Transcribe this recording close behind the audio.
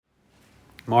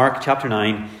Mark chapter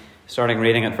 9, starting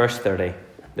reading at verse 30.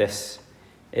 This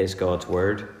is God's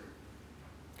word.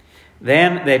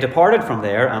 Then they departed from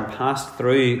there and passed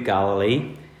through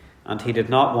Galilee, and he did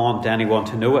not want anyone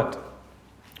to know it.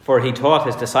 For he taught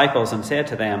his disciples and said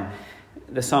to them,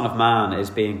 "The Son of Man is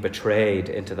being betrayed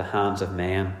into the hands of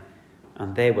men,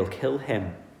 and they will kill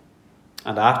him.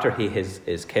 And after he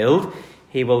is killed,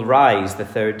 he will rise the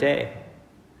third day."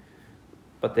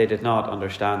 But they did not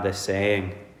understand this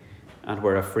saying, and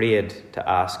were afraid to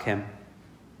ask him.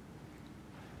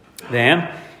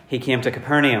 Then he came to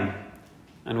Capernaum,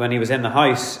 and when he was in the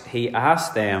house, he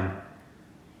asked them,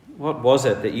 "What was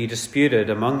it that you disputed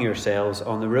among yourselves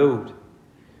on the road?"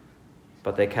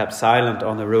 But they kept silent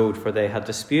on the road, for they had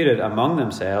disputed among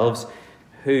themselves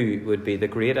who would be the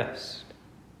greatest.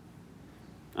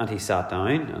 And he sat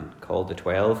down and called the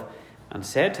 12 and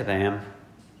said to them,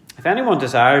 "If anyone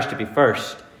desires to be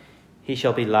first, he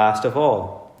shall be last of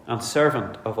all and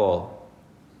servant of all."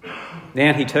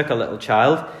 Then he took a little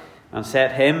child and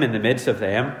set him in the midst of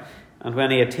them. And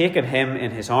when he had taken him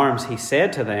in his arms, he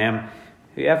said to them,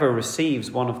 "Whoever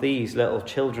receives one of these little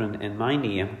children in my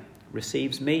name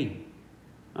receives me.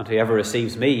 And whoever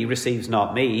receives me receives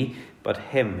not me, but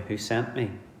him who sent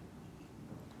me."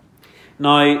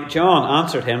 Now John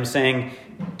answered him, saying,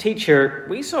 "Teacher,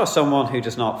 we saw someone who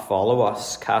does not follow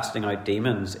us casting out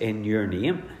demons in your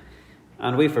name,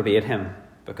 and we forbade him,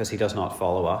 because he does not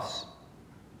follow us."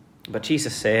 But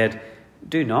Jesus said,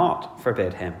 "Do not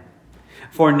forbid him.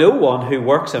 For no one who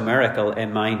works a miracle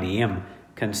in my name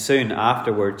can soon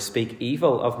afterwards speak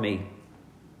evil of me.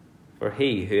 For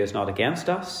he who is not against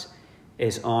us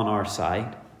is on our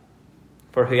side.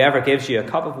 For whoever gives you a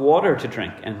cup of water to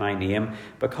drink in my name,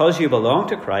 because you belong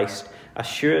to Christ,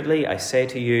 assuredly I say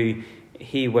to you,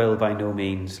 he will by no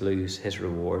means lose his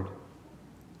reward.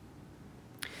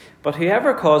 But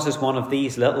whoever causes one of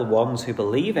these little ones who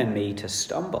believe in me to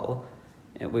stumble,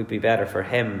 it would be better for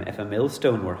him if a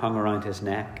millstone were hung around his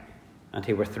neck and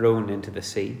he were thrown into the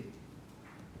sea.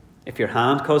 If your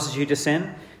hand causes you to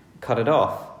sin, cut it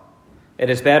off. It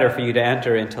is better for you to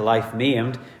enter into life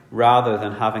maimed, rather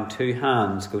than having two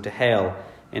hands go to hell,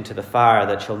 into the fire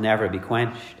that shall never be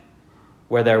quenched,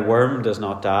 where their worm does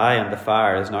not die and the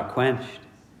fire is not quenched.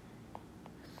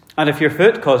 And if your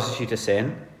foot causes you to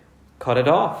sin, cut it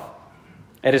off.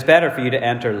 It is better for you to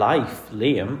enter life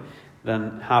lame,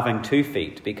 than having 2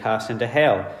 feet be cast into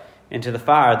hell, into the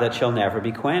fire that shall never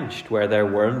be quenched, where their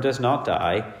worm does not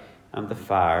die and the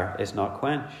fire is not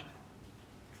quenched.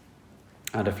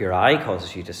 And if your eye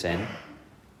causes you to sin,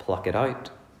 pluck it out.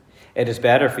 It is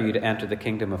better for you to enter the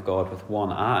kingdom of God with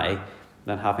one eye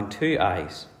than having 2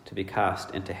 eyes to be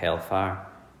cast into hell fire,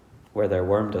 where their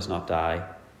worm does not die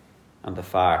and the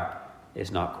fire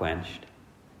is not quenched.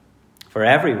 For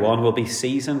everyone will be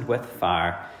seasoned with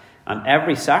fire, and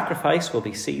every sacrifice will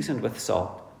be seasoned with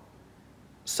salt.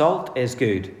 Salt is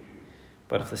good,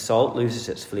 but if the salt loses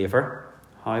its flavour,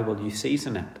 how will you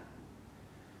season it?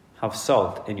 Have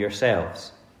salt in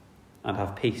yourselves, and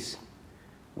have peace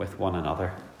with one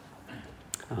another."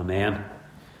 Amen.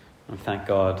 And thank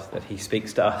God that he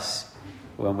speaks to us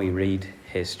when we read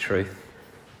his truth.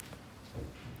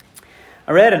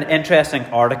 I read an interesting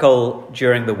article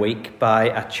during the week by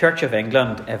a Church of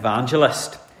England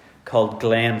evangelist called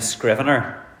Glen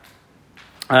Scrivener.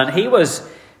 And he was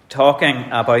talking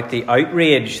about the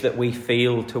outrage that we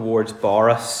feel towards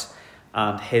Boris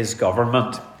and his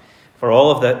government for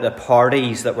all of the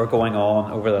parties that were going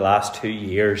on over the last 2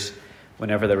 years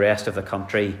whenever the rest of the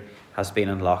country has been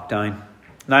in lockdown.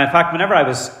 Now, in fact, whenever I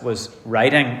was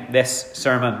writing this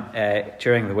sermon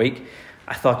during the week,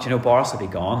 I thought, Boris will be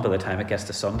gone by the time it gets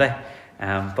to Sunday.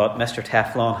 But Mr.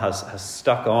 Teflon has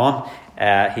stuck on.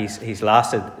 He's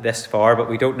lasted this far, but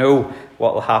we don't know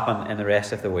what will happen in the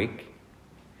rest of the week.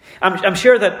 I'm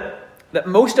sure that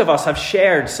most of us have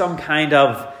shared some kind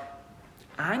of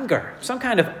anger, some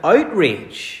kind of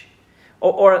outrage,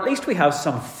 or at least we have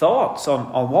some thoughts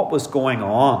on what was going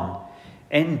on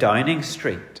in Downing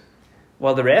Street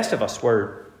while the rest of us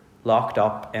were locked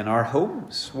up in our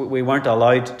homes. We weren't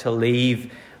allowed to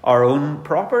leave our own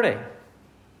property.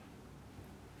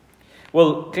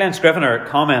 Well, Glen Scrivener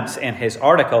comments in his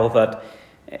article that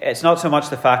it's not so much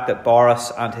the fact that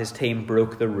Boris and his team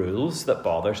broke the rules that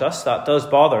bothers us. That does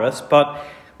bother us. But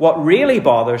what really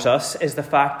bothers us is the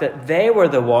fact that they were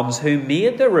the ones who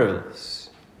made the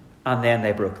rules and then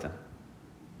they broke them.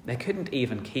 They couldn't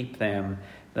even keep them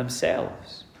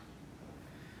themselves.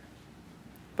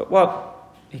 But what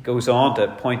he goes on to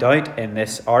point out in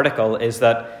this article is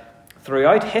that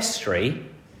throughout history,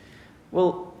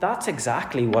 that's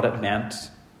exactly what it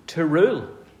meant to rule.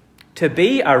 To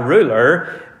be a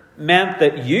ruler meant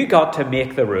that you got to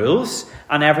make the rules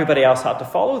and everybody else had to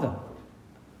follow them.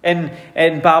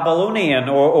 In Babylonian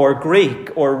or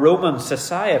Greek or Roman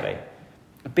society,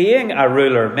 being a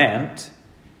ruler meant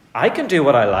I can do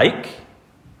what I like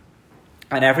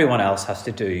and everyone else has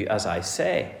to do as I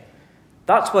say.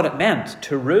 That's what it meant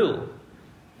to rule.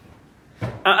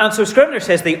 And so Scrivener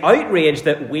says the outrage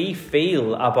that we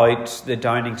feel about the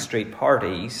Downing Street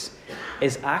parties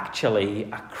is actually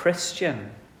a Christian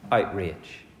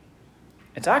outrage.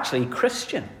 It's actually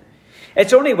Christian.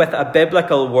 It's only with a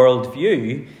biblical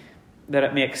worldview that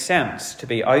it makes sense to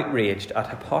be outraged at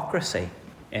hypocrisy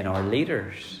in our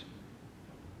leaders.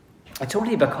 It's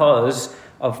only because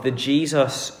of the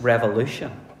Jesus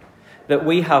revolution that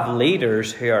we have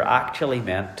leaders who are actually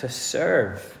meant to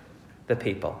serve the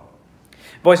people.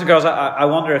 Boys and girls, I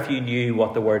wonder if you knew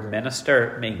what the word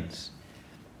minister means.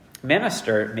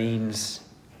 Minister means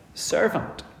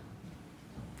servant.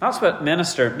 That's what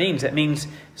minister means. It means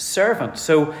servant.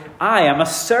 So I am a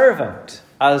servant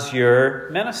as your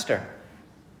minister.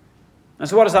 And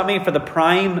so what does that mean for the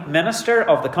prime minister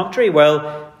of the country?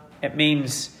 Well, it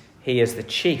means he is the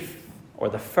chief or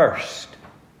the first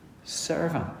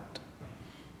servant.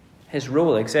 His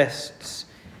role exists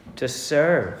to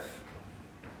serve.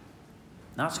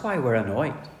 That's why we're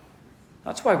annoyed.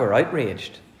 That's why we're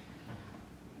outraged.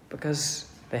 Because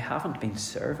they haven't been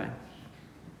serving.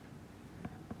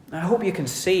 I hope you can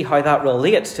see how that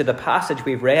relates to the passage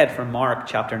we've read from Mark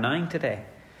chapter 9 today.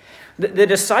 The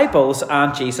disciples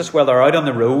and Jesus, well, they're out on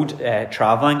the road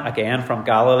travelling again from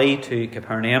Galilee to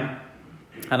Capernaum.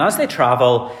 And as they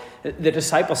travel, the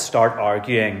disciples start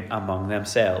arguing among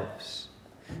themselves.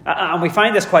 And we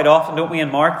find this quite often, don't we, in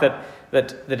Mark,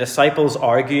 that the disciples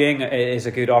arguing is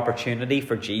a good opportunity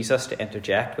for Jesus to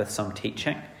interject with some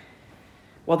teaching.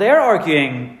 Well, they're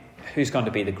arguing who's going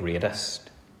to be the greatest.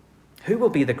 Who will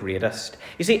be the greatest?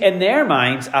 You see, in their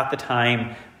minds at the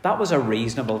time, that was a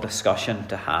reasonable discussion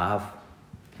to have.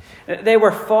 They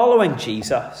were following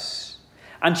Jesus.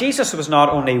 And Jesus was not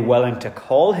only willing to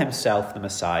call himself the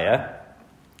Messiah.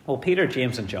 Well, Peter,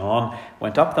 James and John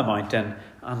went up the mountain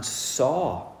and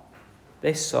saw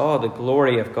the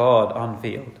glory of God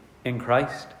unveiled in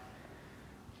Christ.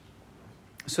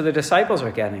 So the disciples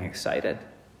are getting excited.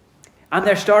 And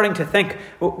they're starting to think,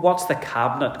 what's the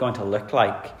cabinet going to look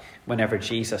like whenever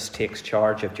Jesus takes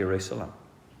charge of Jerusalem?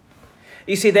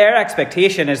 You see, their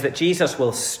expectation is that Jesus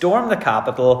will storm the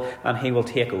capital and he will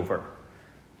take over.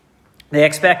 They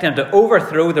expect him to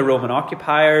overthrow the Roman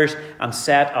occupiers and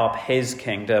set up his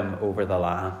kingdom over the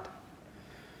land.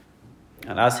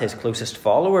 And as his closest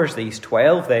followers, these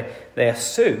 12, they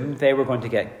assumed they were going to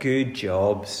get good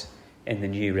jobs in the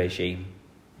new regime.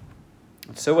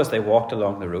 And so as they walked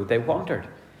along the road, they wondered,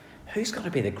 who's going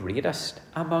to be the greatest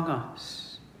among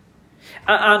us?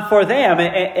 And for them,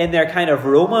 in their kind of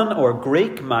Roman or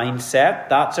Greek mindset,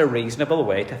 that's a reasonable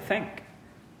way to think.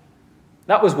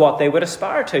 That was what they would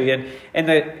aspire to. And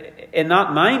in that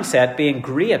mindset, being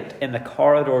great in the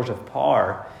corridors of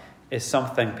power is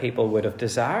something people would have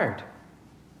desired.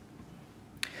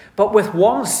 But with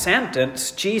one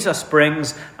sentence, Jesus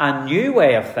brings a new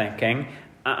way of thinking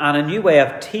and a new way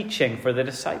of teaching for the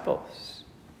disciples.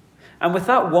 And with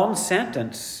that one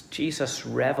sentence, Jesus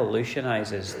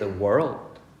revolutionizes the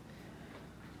world.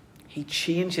 He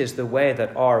changes the way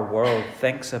that our world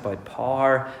thinks about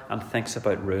power and thinks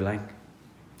about ruling.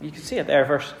 You can see it there,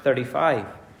 verse 35.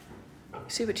 You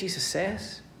see what Jesus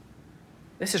says?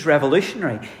 This is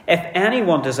revolutionary. If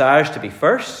anyone desires to be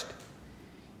first,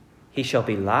 he shall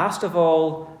be last of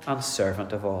all and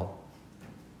servant of all.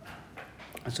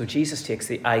 And so Jesus takes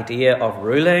the idea of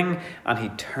ruling and he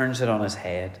turns it on his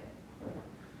head.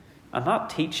 And that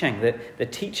teaching, the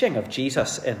teaching of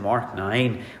Jesus in Mark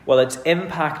 9, well, it's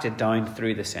impacted down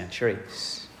through the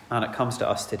centuries. And it comes to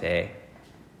us today.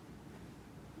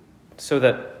 So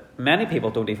that many people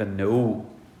don't even know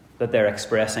that they're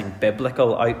expressing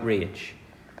biblical outrage.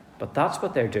 But that's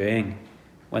what they're doing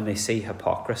when they see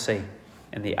hypocrisy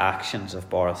in the actions of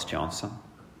Boris Johnson.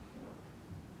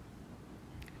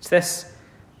 It's this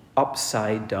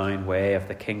upside down way of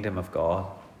the kingdom of God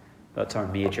that's our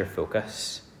major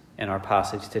focus in our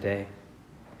passage today.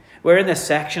 We're in this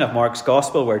section of Mark's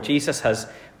Gospel where Jesus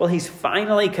he's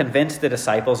finally convinced the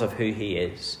disciples of who he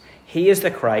is. He is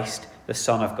the Christ, the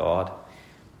Son of God.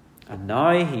 And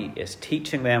now he is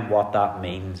teaching them what that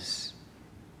means.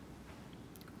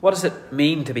 What does it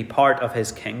mean to be part of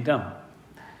his kingdom?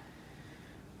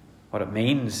 What it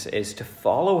means is to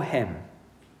follow him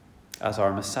as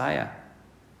our Messiah.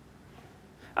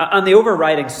 And the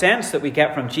overriding sense that we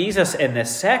get from Jesus in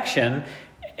this section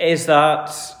is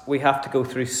that we have to go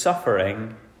through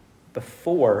suffering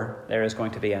before there is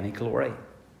going to be any glory.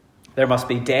 There must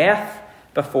be death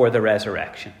before the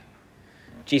resurrection.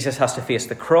 Jesus has to face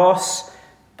the cross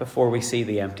before we see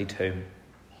the empty tomb.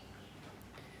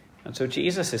 And so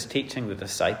Jesus is teaching the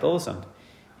disciples, and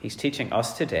he's teaching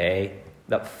us today,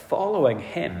 that following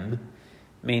him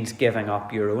means giving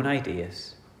up your own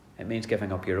ideas. It means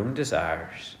giving up your own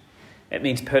desires. It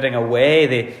means putting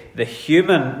away the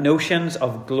human notions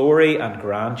of glory and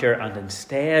grandeur, and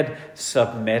instead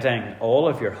submitting all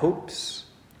of your hopes,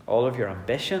 all of your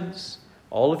ambitions,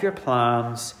 all of your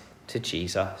plans to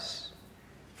Jesus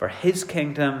for his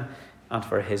kingdom and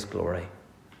for his glory.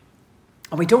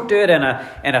 And we don't do it in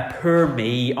a poor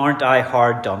me, aren't I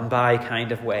hard done by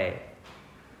kind of way,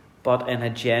 but in a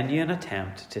genuine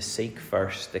attempt to seek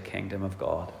first the kingdom of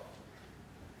God,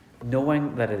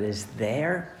 knowing that it is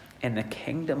there in the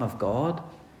kingdom of God,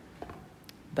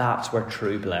 that's where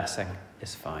true blessing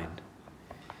is found.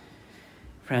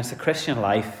 Friends, the Christian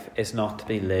life is not to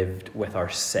be lived with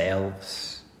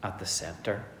ourselves at the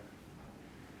centre.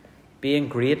 Being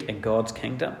great in God's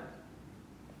kingdom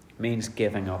means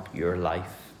giving up your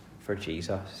life for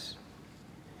Jesus.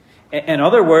 In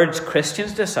other words,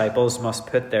 Christians' disciples must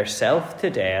put their self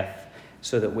to death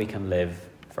so that we can live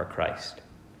for Christ.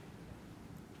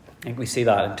 I think we see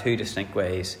that in two distinct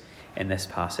ways in this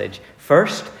passage.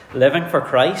 First, living for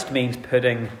Christ means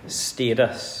putting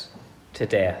status to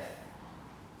death.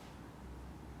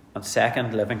 And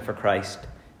second, living for Christ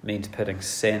means putting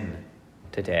sin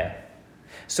to death.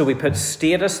 So we put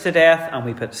status to death and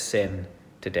we put sin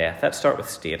to death. Let's start with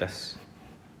status.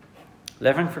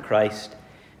 Living for Christ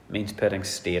means putting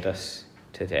status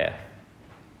to death.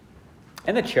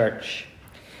 In the church,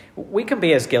 we can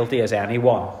be as guilty as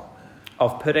anyone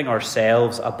of putting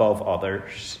ourselves above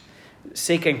others,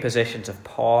 seeking positions of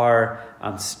power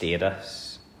and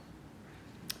status.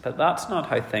 But that's not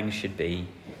how things should be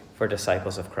for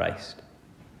disciples of Christ.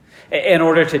 In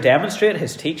order to demonstrate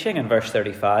his teaching in verse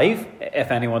 35, if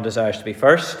anyone desires to be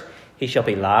first, he shall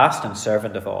be last and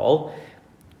servant of all.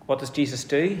 What does Jesus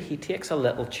do? He takes a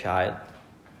little child.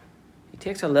 He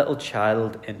takes a little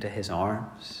child into his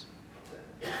arms.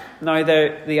 Now,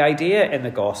 the idea in the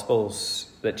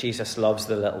Gospels that Jesus loves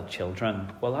the little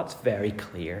children, well, that's very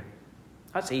clear.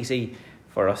 That's easy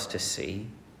for us to see.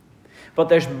 But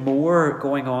there's more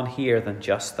going on here than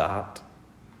just that.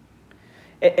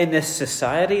 In this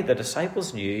society, the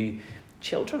disciples knew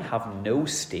children have no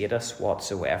status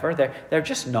whatsoever. They're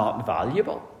just not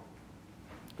valuable.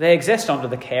 They exist under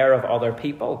the care of other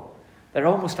people. They're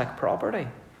almost like property.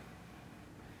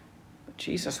 But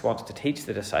Jesus wants to teach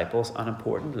the disciples an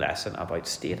important lesson about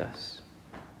status.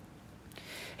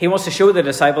 He wants to show the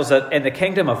disciples that in the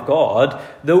kingdom of God,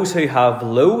 those who have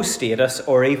low status,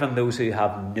 or even those who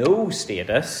have no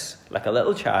status, like a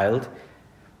little child,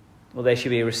 well, they should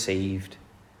be received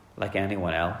like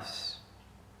anyone else.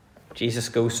 Jesus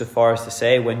goes so far as to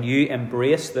say, when you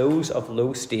embrace those of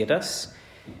low status,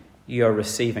 you are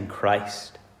receiving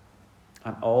Christ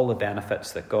and all the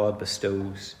benefits that God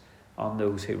bestows on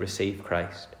those who receive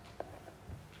Christ.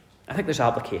 I think there's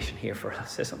application here for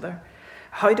us, isn't there?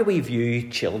 How do we view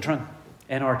children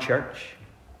in our church?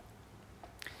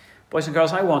 Boys and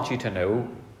girls, I want you to know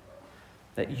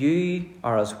that you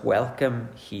are as welcome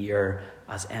here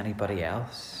as anybody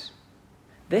else.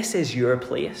 This is your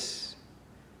place.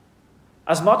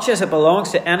 As much as it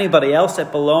belongs to anybody else,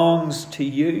 it belongs to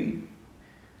you.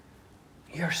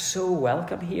 You're so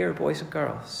welcome here, boys and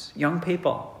girls, young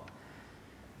people.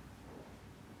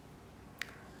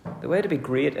 The way to be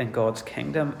great in God's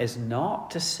kingdom is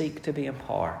not to seek to be in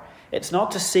power. It's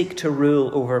not to seek to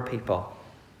rule over people.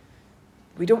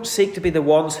 We don't seek to be the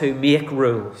ones who make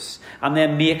rules and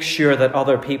then make sure that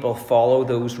other people follow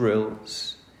those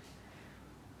rules.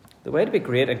 The way to be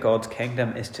great in God's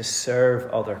kingdom is to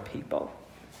serve other people.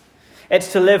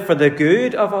 It's to live for the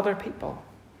good of other people.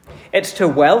 It's to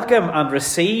welcome and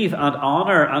receive and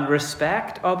honour and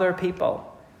respect other people.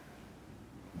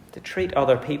 To treat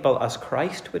other people as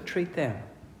Christ would treat them,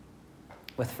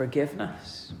 with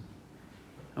forgiveness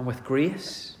and with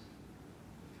grace.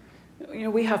 You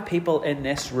know, we have people in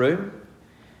this room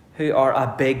who are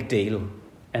a big deal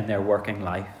in their working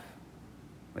life.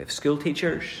 We have school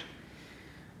teachers,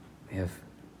 we have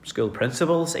school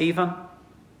principals even,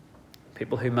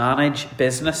 people who manage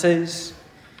businesses,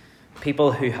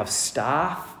 people who have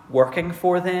staff working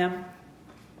for them.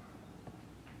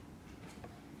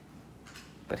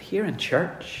 But here in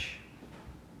church,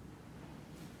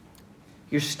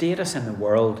 your status in the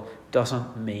world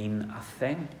doesn't mean a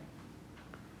thing.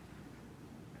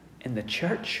 In the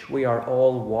church, we are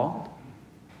all one.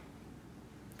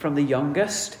 From the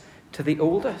youngest to the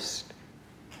oldest.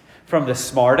 From the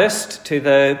smartest to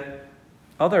the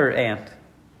other end.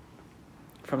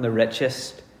 From the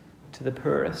richest to the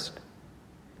poorest.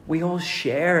 We all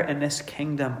share in this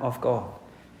kingdom of God.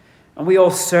 And we all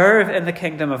serve in the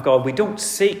kingdom of God. We don't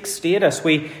seek status.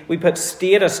 We put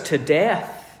status to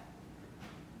death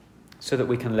so that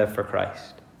we can live for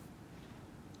Christ.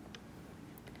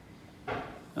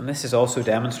 And this is also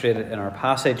demonstrated in our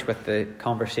passage with the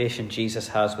conversation Jesus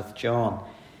has with John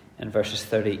in verses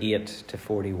 38 to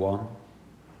 41.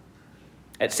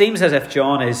 It seems as if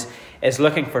John is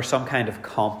looking for some kind of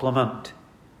compliment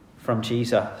from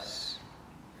Jesus.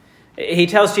 He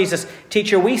tells Jesus,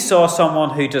 "Teacher, we saw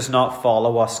someone who does not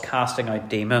follow us casting out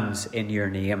demons in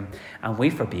your name, and we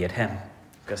forbade him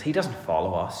because he doesn't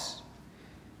follow us."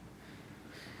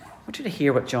 I want you to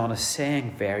hear what John is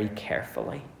saying very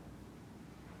carefully.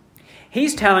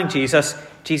 He's telling Jesus,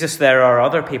 there are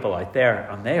other people out there,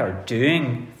 and they are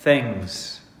doing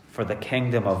things for the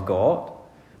kingdom of God.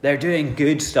 They're doing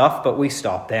good stuff, but we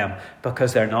stop them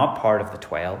because they're not part of the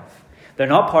 12. They're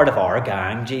not part of our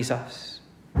gang, Jesus.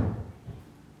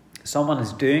 Someone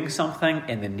is doing something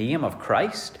in the name of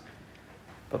Christ,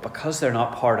 but because they're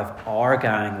not part of our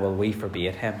gang, will we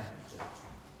forbid him?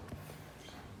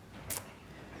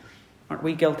 Aren't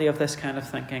we guilty of this kind of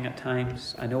thinking at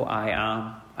times? I know I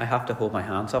am. I have to hold my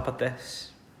hands up at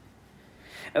this.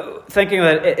 Thinking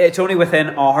that it's only within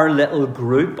our little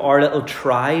group, our little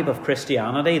tribe of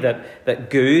Christianity that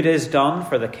good is done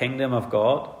for the kingdom of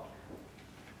God.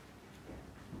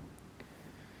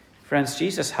 Friends,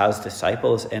 Jesus has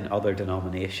disciples in other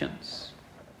denominations,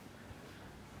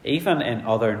 even in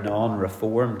other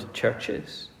non-reformed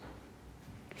churches.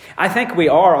 I think we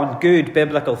are on good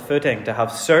biblical footing to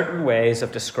have certain ways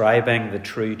of describing the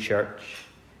true church.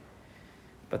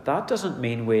 But that doesn't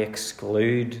mean we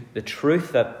exclude the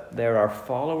truth that there are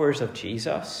followers of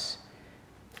Jesus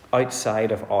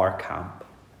outside of our camp.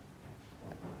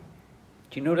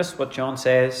 Do you notice what John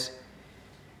says?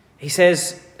 He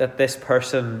says that this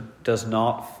person does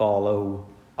not follow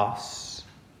us.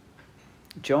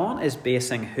 John is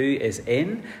basing who is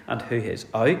in and who is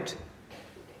out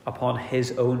upon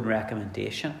his own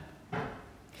recommendation.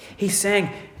 He's saying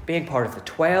being part of the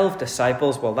 12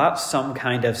 disciples, well, that's some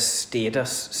kind of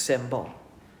status symbol.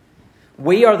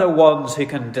 We are the ones who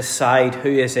can decide who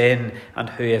is in and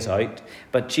who is out.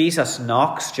 But Jesus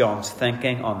knocks John's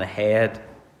thinking on the head.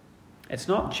 It's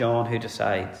not John who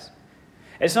decides.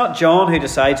 It's not John who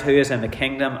decides who is in the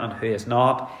kingdom and who is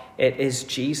not. It is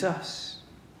Jesus.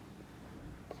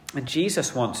 And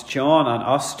Jesus wants John and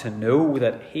us to know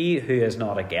that he who is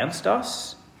not against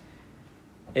us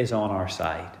is on our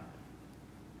side.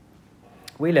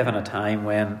 We live in a time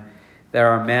when there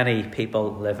are many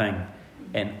people living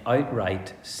in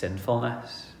outright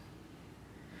sinfulness.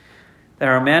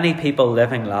 There are many people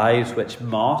living lives which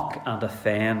mock and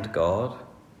offend God.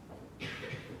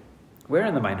 We're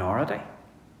in the minority.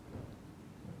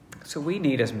 So we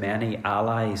need as many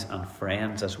allies and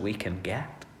friends as we can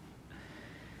get.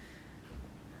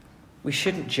 We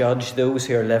shouldn't judge those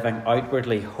who are living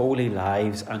outwardly holy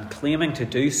lives and claiming to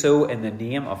do so in the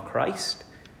name of Christ.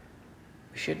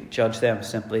 We shouldn't judge them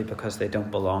simply because they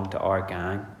don't belong to our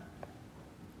gang.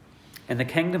 In the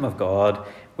kingdom of God,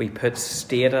 we put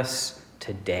status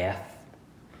to death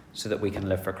so that we can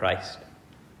live for Christ.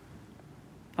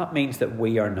 That means that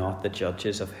we are not the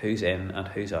judges of who's in and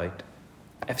who's out.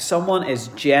 If someone is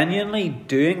genuinely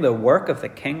doing the work of the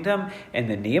kingdom in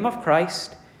the name of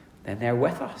Christ, then they're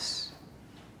with us.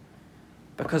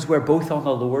 Because we're both on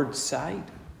the Lord's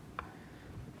side.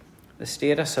 The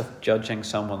status of judging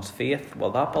someone's faith,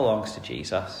 well, that belongs to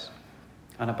Jesus.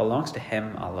 And it belongs to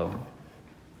him alone.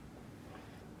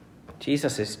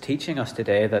 Jesus is teaching us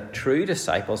today that true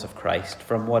disciples of Christ,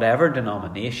 from whatever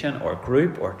denomination or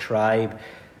group or tribe,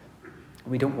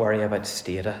 we don't worry about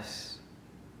status.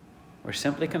 We're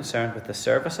simply concerned with the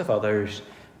service of others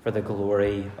for the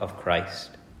glory of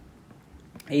Christ.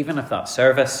 Even if that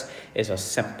service is as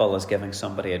simple as giving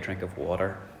somebody a drink of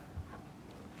water.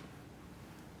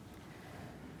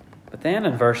 But then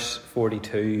in verse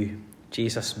 42,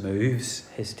 Jesus moves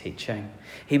his teaching.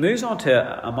 He moves on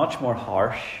to a much more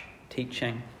harsh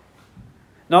teaching.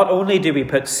 Not only do we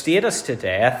put status to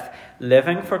death,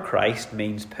 living for Christ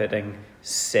means putting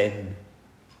sin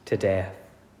to death.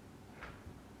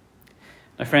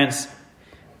 Now, friends,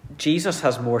 Jesus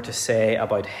has more to say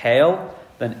about hell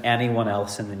than anyone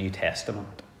else in the New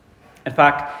Testament. In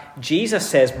fact, Jesus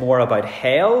says more about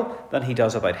hell than he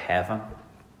does about heaven.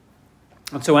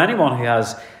 And so anyone who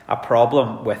has a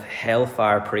problem with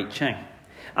hellfire preaching,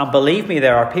 and believe me,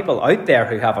 there are people out there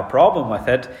who have a problem with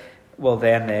it, well,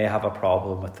 then they have a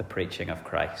problem with the preaching of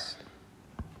Christ.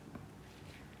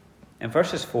 in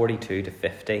verses 42 to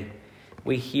 50,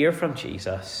 we hear from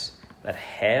Jesus that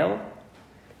hell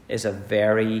is a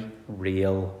very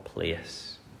real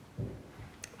place.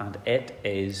 And it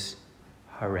is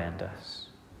horrendous.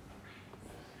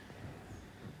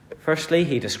 Firstly,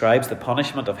 he describes the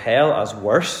punishment of hell as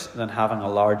worse than having a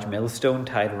large millstone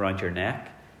tied around your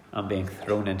neck and being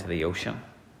thrown into the ocean.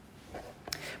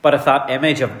 But if that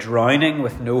image of drowning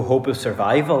with no hope of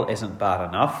survival isn't bad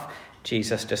enough,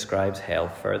 Jesus describes hell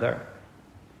further.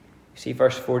 You see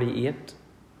verse 48?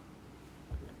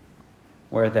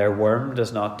 Where their worm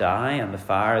does not die and the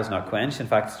fire is not quenched. In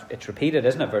fact, it's repeated,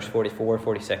 isn't it? Verse 44,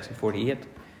 46 and 48.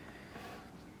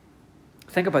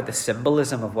 Think about the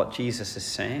symbolism of what Jesus is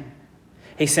saying.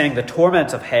 He's saying the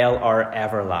torments of hell are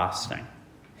everlasting.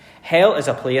 Hell is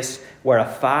a place where a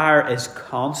fire is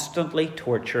constantly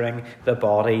torturing the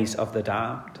bodies of the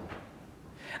damned.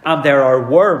 And there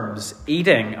are worms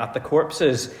eating at the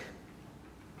corpses.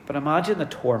 But imagine the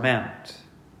torment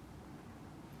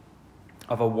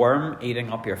of a worm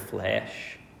eating up your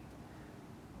flesh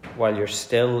while you're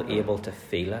still able to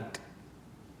feel it.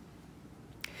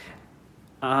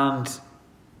 And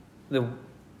the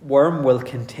worm will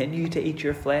continue to eat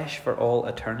your flesh for all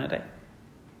eternity.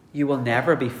 You will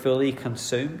never be fully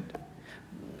consumed.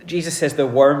 Jesus says the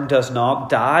worm does not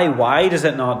die. Why does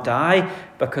it not die?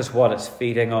 Because what it's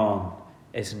feeding on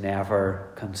is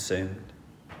never consumed.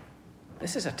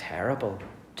 This is a terrible,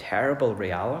 terrible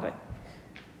reality.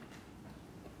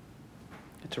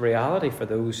 It's a reality for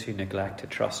those who neglect to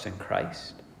trust in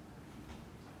Christ.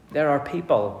 There are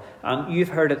people, and you've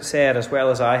heard it said as well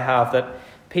as I have, that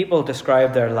people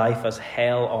describe their life as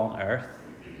hell on earth.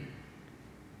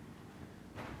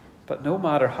 But no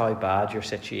matter how bad your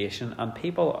situation, and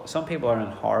some people are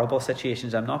in horrible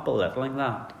situations, I'm not belittling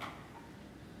that.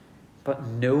 But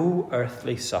no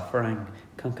earthly suffering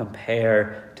can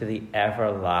compare to the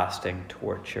everlasting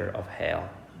torture of hell.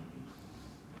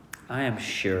 I am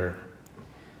sure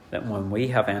that when we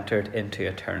have entered into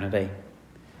eternity,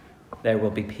 there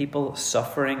will be people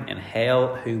suffering in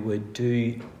hell who would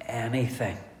do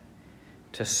anything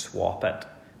to swap it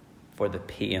for the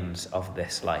pains of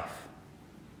this life.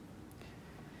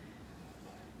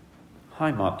 How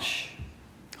much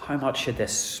should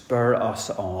this spur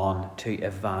us on to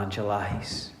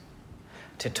evangelize,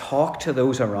 to talk to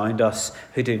those around us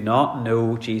who do not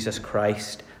know Jesus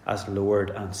Christ as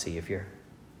Lord and Saviour?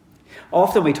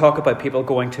 Often we talk about people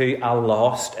going to a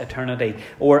lost eternity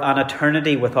or an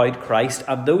eternity without Christ,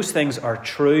 and those things are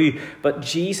true, but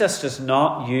Jesus does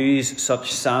not use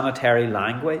such sanitary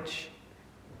language.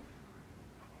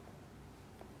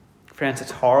 Friends,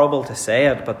 it's horrible to say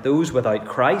it, but those without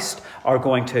Christ are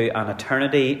going to an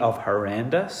eternity of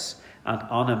horrendous and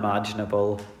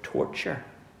unimaginable torture,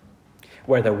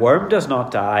 where the worm does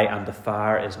not die and the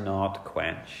fire is not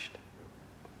quenched.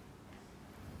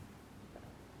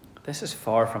 This is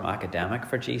far from academic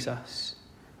for Jesus.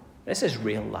 This is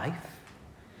real life.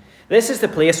 This is the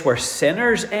place where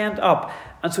sinners end up.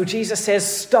 And so Jesus says,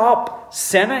 stop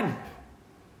sinning.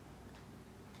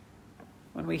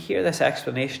 When we hear this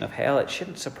explanation of hell, it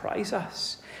shouldn't surprise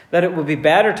us that it would be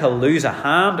better to lose a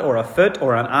hand or a foot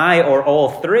or an eye or all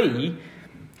three.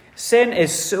 Sin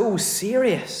is so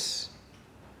serious.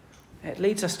 It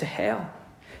leads us to hell.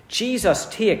 Jesus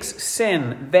takes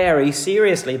sin very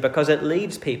seriously because it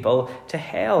leads people to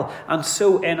hell. And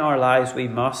so in our lives we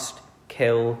must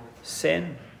kill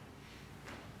sin.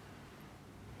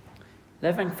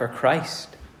 Living for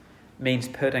Christ means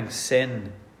putting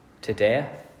sin to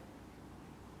death.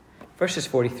 Verses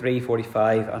 43,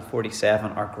 45 and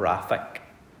 47 are graphic.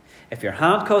 If your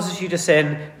hand causes you to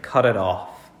sin, cut it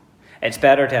off. It's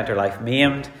better to enter life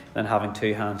maimed than having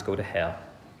two hands go to hell.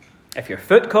 If your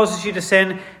foot causes you to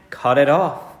sin, cut it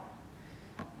off.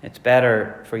 It's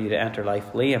better for you to enter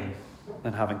life lame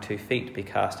than having 2 feet be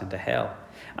cast into hell.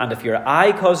 And if your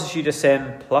eye causes you to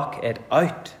sin, pluck it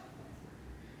out.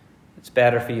 It's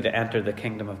better for you to enter the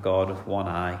kingdom of God with one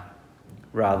eye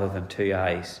rather than 2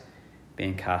 eyes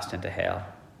being cast into hell.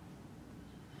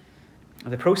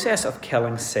 The process of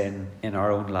killing sin in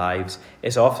our own lives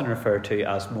is often referred to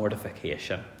as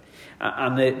mortification.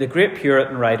 And the great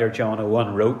Puritan writer John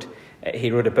Owen wrote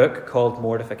a book called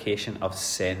Mortification of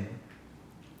Sin.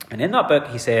 And in that book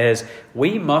he says,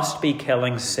 we must be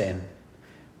killing sin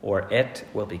or it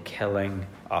will be killing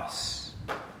us.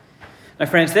 Now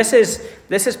friends, this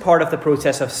is part of the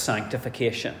process of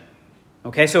sanctification.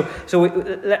 Okay, so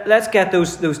let's get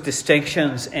those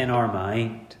distinctions in our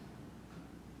mind.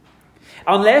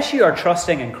 Unless you are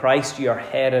trusting in Christ, you are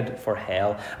headed for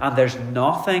hell, and there's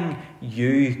nothing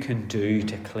you can do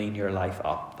to clean your life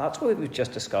up. That's what we've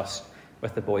just discussed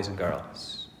with the boys and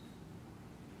girls.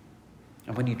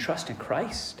 And when you trust in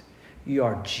Christ, you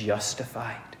are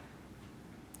justified.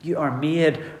 You are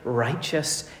made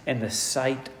righteous in the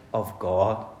sight of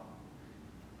God.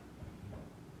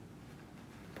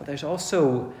 But there's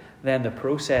also then the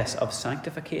process of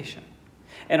sanctification.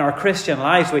 In our Christian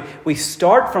lives, we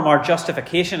start from our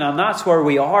justification, and that's where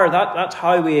we are. That's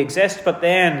how we exist. But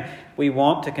then we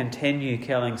want to continue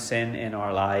killing sin in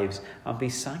our lives and be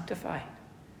sanctified,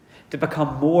 to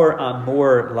become more and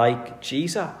more like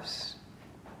Jesus,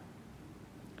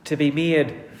 to be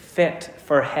made fit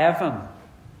for heaven,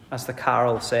 as the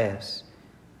carol says,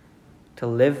 to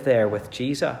live there with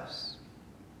Jesus.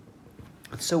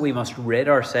 And so we must rid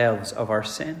ourselves of our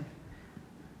sin.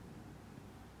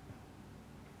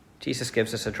 Jesus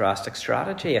gives us a drastic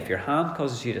strategy. If your hand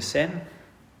causes you to sin,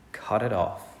 cut it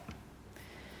off.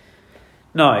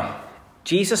 Now,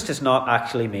 Jesus does not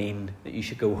actually mean that you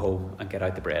should go home and get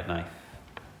out the bread knife.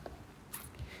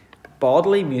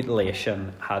 Bodily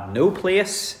mutilation had no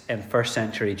place in first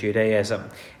century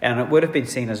Judaism, and it would have been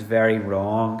seen as very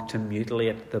wrong to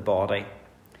mutilate the body.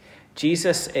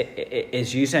 Jesus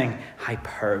is using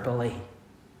hyperbole.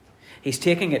 He's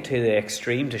taking it to the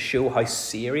extreme to show how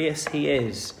serious he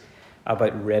is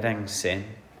about ridding sin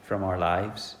from our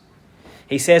lives.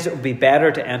 He says it would be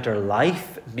better to enter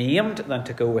life maimed than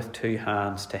to go with two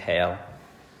hands to hell.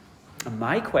 And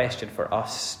my question for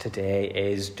us today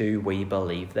is, do we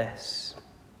believe this?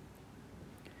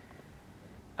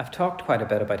 I've talked quite a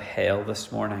bit about hell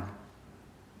this morning.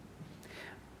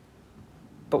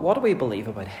 But what do we believe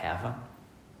about heaven?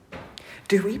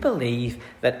 Do we believe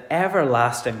that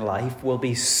everlasting life will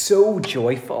be so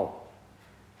joyful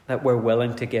that we're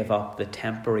willing to give up the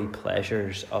temporary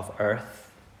pleasures of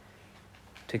earth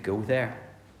to go there?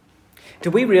 Do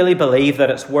we really believe that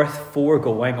it's worth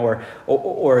foregoing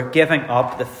or giving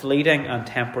up the fleeting and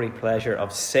temporary pleasure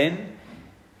of sin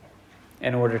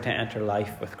in order to enter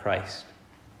life with Christ?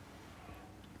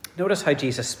 Notice how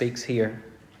Jesus speaks here.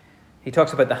 He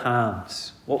talks about the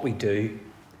hands, what we do.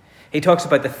 He talks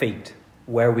about the feet,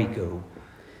 where we go.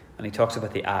 And he talks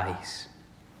about the eyes,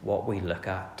 what we look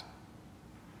at.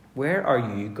 Where are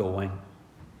you going?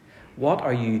 What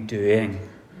are you doing?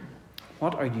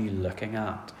 What are you looking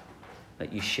at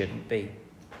that you shouldn't be?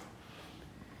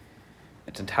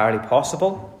 It's entirely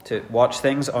possible to watch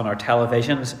things on our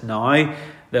televisions now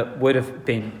that would have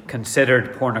been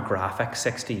considered pornographic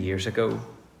 60 years ago.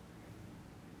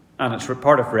 And it's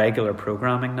part of regular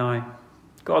programming now.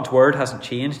 God's word hasn't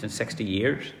changed in 60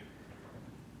 years.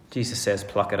 Jesus says,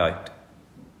 pluck it out.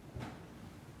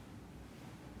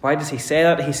 Why does he say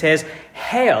that? He says,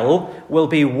 hell will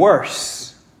be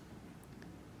worse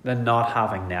than not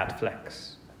having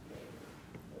Netflix.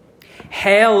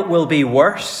 Hell will be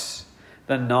worse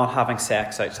than not having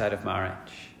sex outside of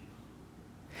marriage.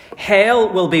 Hell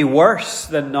will be worse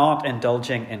than not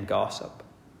indulging in gossip.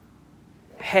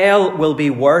 Hell will be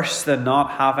worse than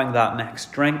not having that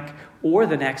next drink or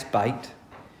the next bite.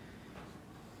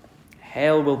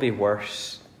 Hell will be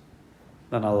worse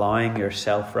than allowing your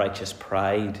self-righteous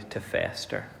pride to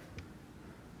fester.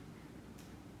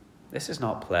 This is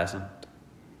not pleasant,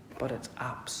 but it's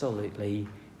absolutely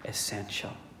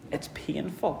essential. It's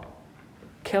painful.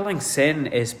 Killing sin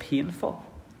is painful.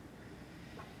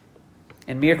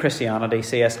 In Mere Christianity,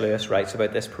 C.S. Lewis writes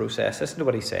about this process. Listen to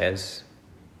what he says.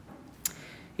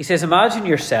 He says, imagine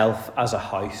yourself as a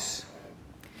house,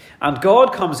 and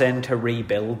God comes in to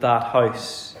rebuild that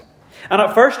house. And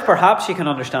at first, perhaps you can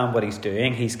understand what he's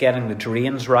doing. He's getting the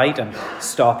drains right and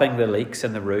stopping the leaks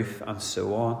in the roof and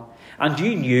so on. And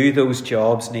you knew those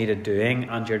jobs needed doing,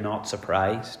 and you're not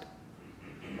surprised.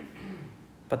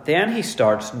 But then he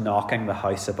starts knocking the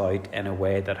house about in a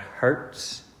way that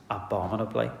hurts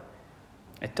abominably.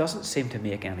 It doesn't seem to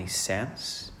make any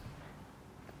sense.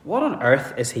 What on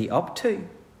earth is he up to?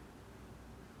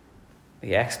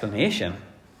 The explanation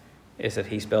is that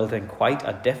he's building quite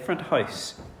a different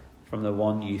house from the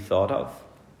one you thought of.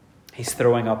 He's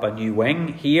throwing up a new wing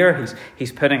here.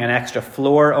 He's putting an extra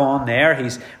floor on there.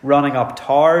 He's running up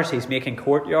towers. He's making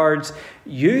courtyards.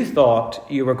 You thought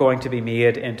you were going to be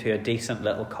made into a decent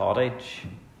little cottage.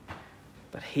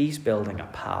 But he's building a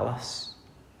palace.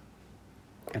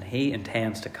 And he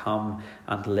intends to come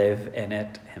and live in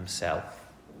it himself.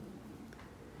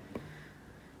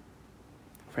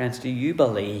 Friends, do you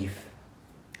believe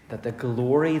that the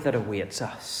glory that awaits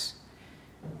us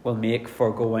will make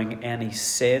foregoing any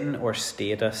sin or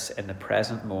status in the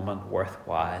present moment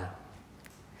worthwhile,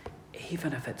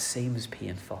 even if it seems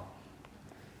painful?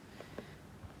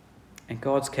 In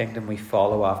God's kingdom, we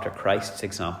follow after Christ's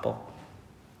example.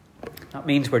 That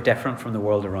means we're different from the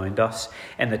world around us.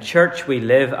 In the church, we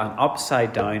live an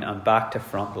upside down and back to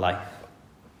front life.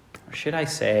 Or should I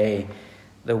say,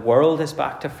 the world is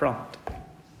back to front.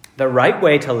 The right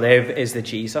way to live is the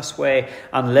Jesus way,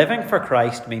 and living for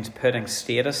Christ means putting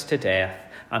status to death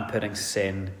and putting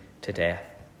sin to death.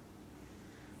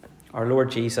 Our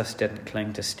Lord Jesus didn't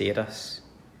cling to status.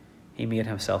 He made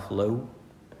himself low.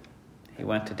 He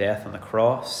went to death on the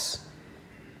cross.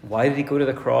 Why did he go to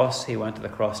the cross? He went to the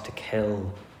cross to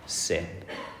kill sin.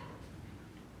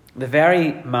 The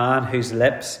very man whose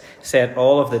lips said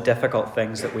all of the difficult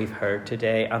things that we've heard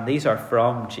today, and these are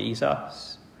from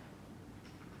Jesus.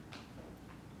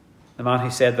 The man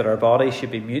who said that our bodies should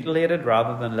be mutilated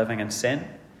rather than living in sin.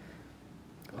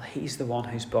 Well, he's the one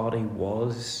whose body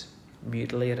was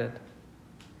mutilated.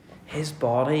 His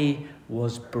body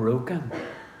was broken.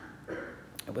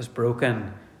 It was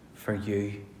broken for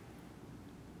you.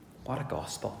 What a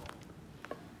gospel.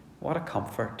 What a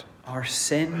comfort. Our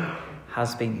sin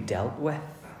has been dealt with.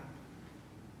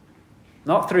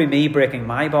 Not through me breaking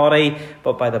my body,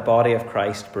 but by the body of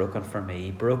Christ broken for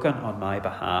me, broken on my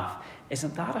behalf.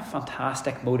 Isn't that a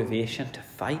fantastic motivation to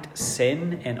fight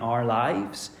sin in our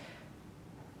lives?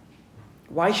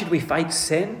 Why should we fight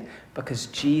sin? Because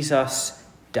Jesus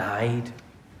died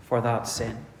for that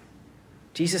sin.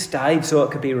 Jesus died so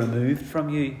it could be removed from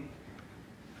you.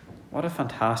 What a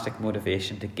fantastic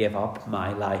motivation to give up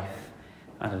my life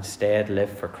and instead live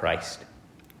for Christ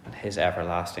and his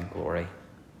everlasting glory.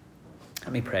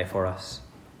 Let me pray for us.